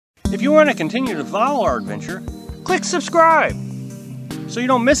If you want to continue to follow our adventure, click subscribe. So you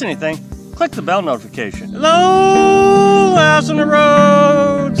don't miss anything, click the bell notification. Hello, House on the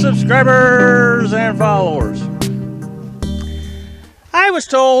Road subscribers and followers. I was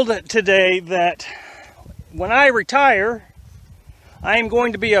told today that when I retire, I am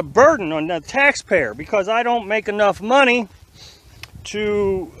going to be a burden on the taxpayer because I don't make enough money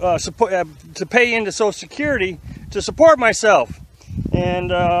to pay into Social Security to support myself.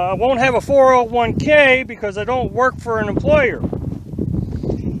 And I won't have a 401k because I don't work for an employer.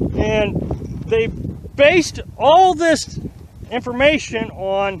 And they based all this information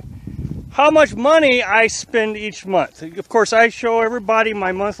on how much money I spend each month. Of course, I show everybody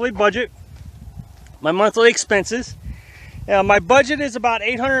my monthly budget, my monthly expenses. My budget is about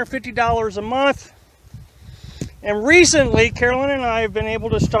 $850 a month. And recently, Carolyn and I have been able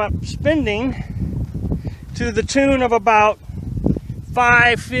to stop spending to the tune of about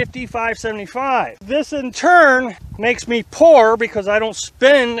 $550, $575. This in turn makes me poor because I don't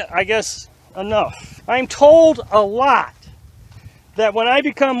spend, I guess, enough. I'm told a lot that when I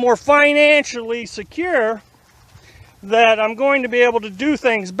become more financially secure, that I'm going to be able to do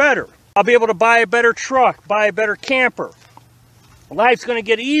things better. I'll be able to buy a better truck, buy a better camper. Life's going to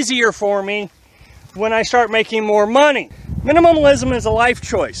get easier for me when I start making more money. Minimalism is a life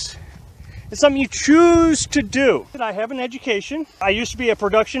choice. It's something you choose to do. I have an education. I used to be a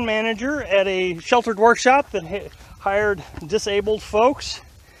production manager at a sheltered workshop that hired disabled folks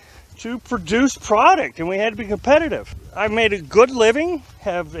to produce product, and we had to be competitive. I've made a good living,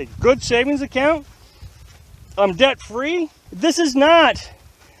 have a good savings account. I'm debt-free. This is not,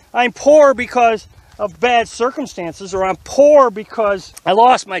 I'm poor because of bad circumstances, or I'm poor because I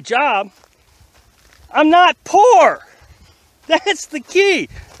lost my job. I'm not poor. That's the key.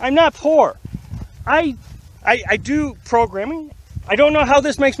 I'm not poor. I do programming. I don't know how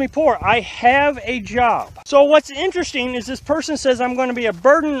this makes me poor. I have a job. So what's interesting is this person says I'm going to be a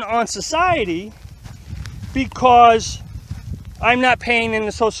burden on society because I'm not paying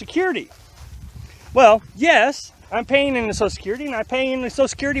into Social Security. Well, yes, I'm paying into Social Security, and I pay into Social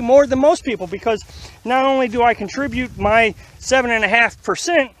Security more than most people because not only do I contribute my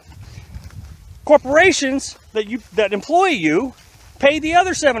 7.5%, corporations that employ you pay the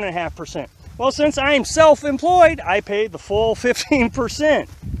other 7.5%. Well, since I am self-employed, I pay the full 15%.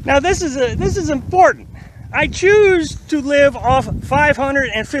 Now, this is important. I choose to live off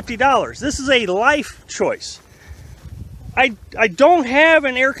 $550. This is a life choice. I don't have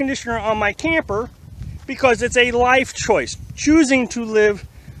an air conditioner on my camper because it's a life choice, choosing to live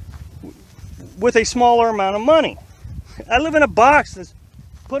with a smaller amount of money. I live in a box that's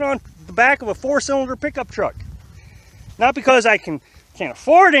put on the back of a 4-cylinder pickup truck. Not because I can't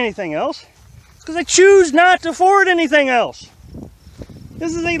afford anything else. It's because I choose not to afford anything else.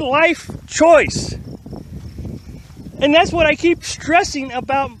 This is a life choice. And that's what I keep stressing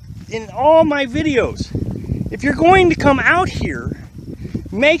about in all my videos. If you're going to come out here,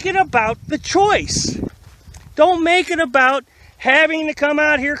 make it about the choice. Don't make it about having to come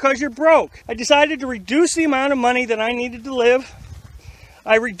out here because you're broke. I decided to reduce the amount of money that I needed to live.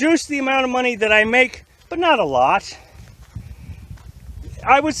 I reduced the amount of money that I make, but not a lot.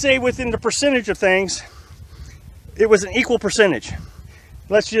 I would say within the percentage of things, it was an equal percentage.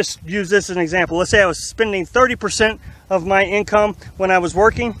 Let's just use this as an example. Let's say I was spending 30% of my income when I was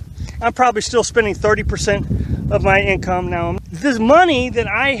working. I'm probably still spending 30% of my income now. This money that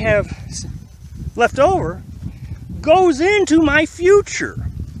I have left over goes into my future.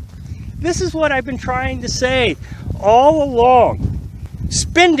 This is what I've been trying to say all along.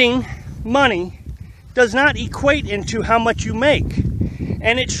 Spending money does not equate into how much you make.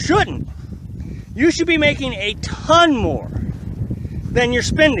 And it shouldn't. You should be making a ton more than you're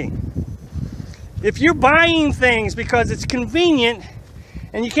spending. If you're buying things because it's convenient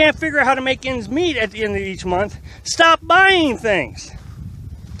and you can't figure out how to make ends meet at the end of each month, stop buying things.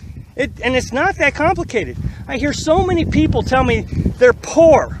 And it's not that complicated. I hear so many people tell me they're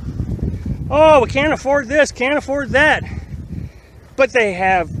poor. Oh, we can't afford this, can't afford that. But they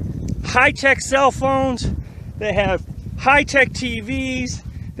have high-tech cell phones, they have high-tech TVs,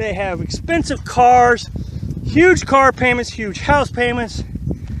 they have expensive cars, huge car payments, huge house payments,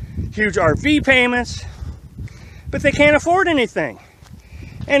 huge RV payments, but they can't afford anything.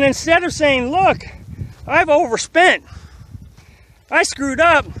 And instead of saying, look, I've overspent, I screwed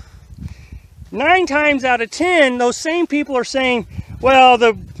up, 9 times out of 10, those same people are saying, well,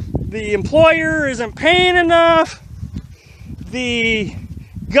 the employer isn't paying enough, the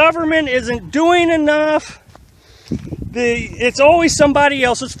government isn't doing enough, it's always somebody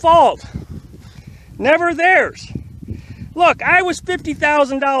else's fault, never theirs. Look, I was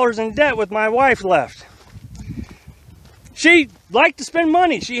 $50,000 in debt with my wife left. She liked to spend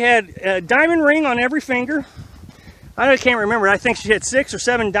money. She had a diamond ring on every finger. I can't remember. I think she had 6 or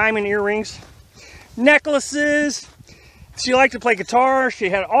 7 diamond earrings. Necklaces. She liked to play guitar. She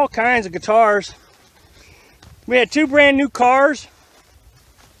had all kinds of guitars. We had 2 brand new cars.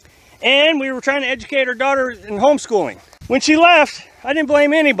 And we were trying to educate our daughter in homeschooling. When she left, I didn't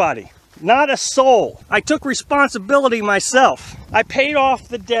blame anybody. Not a soul. I took responsibility myself. I paid off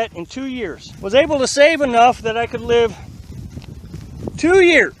the debt in 2 years. Was able to save enough that I could live 2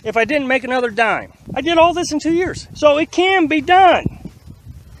 years if I didn't make another dime. I did all this in 2 years. So it can be done.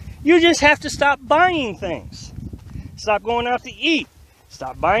 You just have to stop buying things. Stop going out to eat.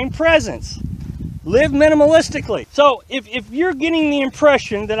 Stop buying presents. Live minimalistically. So if you're getting the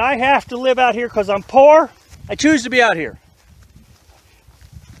impression that I have to live out here because I'm poor, I choose to be out here.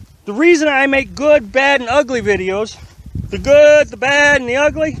 The reason I make good, bad, and ugly videos, the good, the bad, and the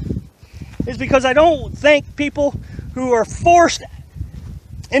ugly, is because I don't think people who are forced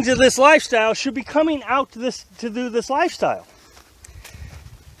into this lifestyle should be coming out to do this lifestyle.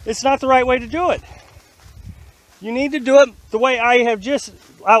 It's not the right way to do it. You need to do it the way I have just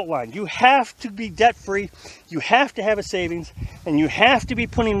outlined. You have to be debt-free, you have to have a savings, and you have to be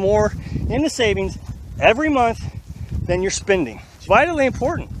putting more in the savings every month than you're spending. It's vitally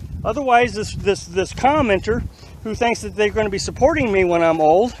important. Otherwise, this commenter who thinks that they're going to be supporting me when I'm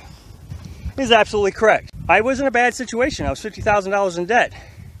old is absolutely correct. I was in a bad situation. I was $50,000 in debt.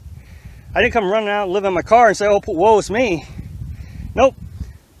 I didn't come running out and live in my car and say, oh, woe is me. Nope.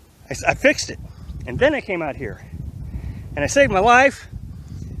 I fixed it. And then I came out here. And I saved my life,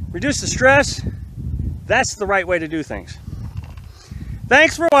 reduced the stress. That's the right way to do things.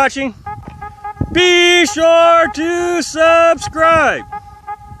 Thanks for watching. Be sure to subscribe.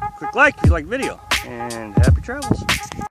 Click like if you like the video. And happy travels.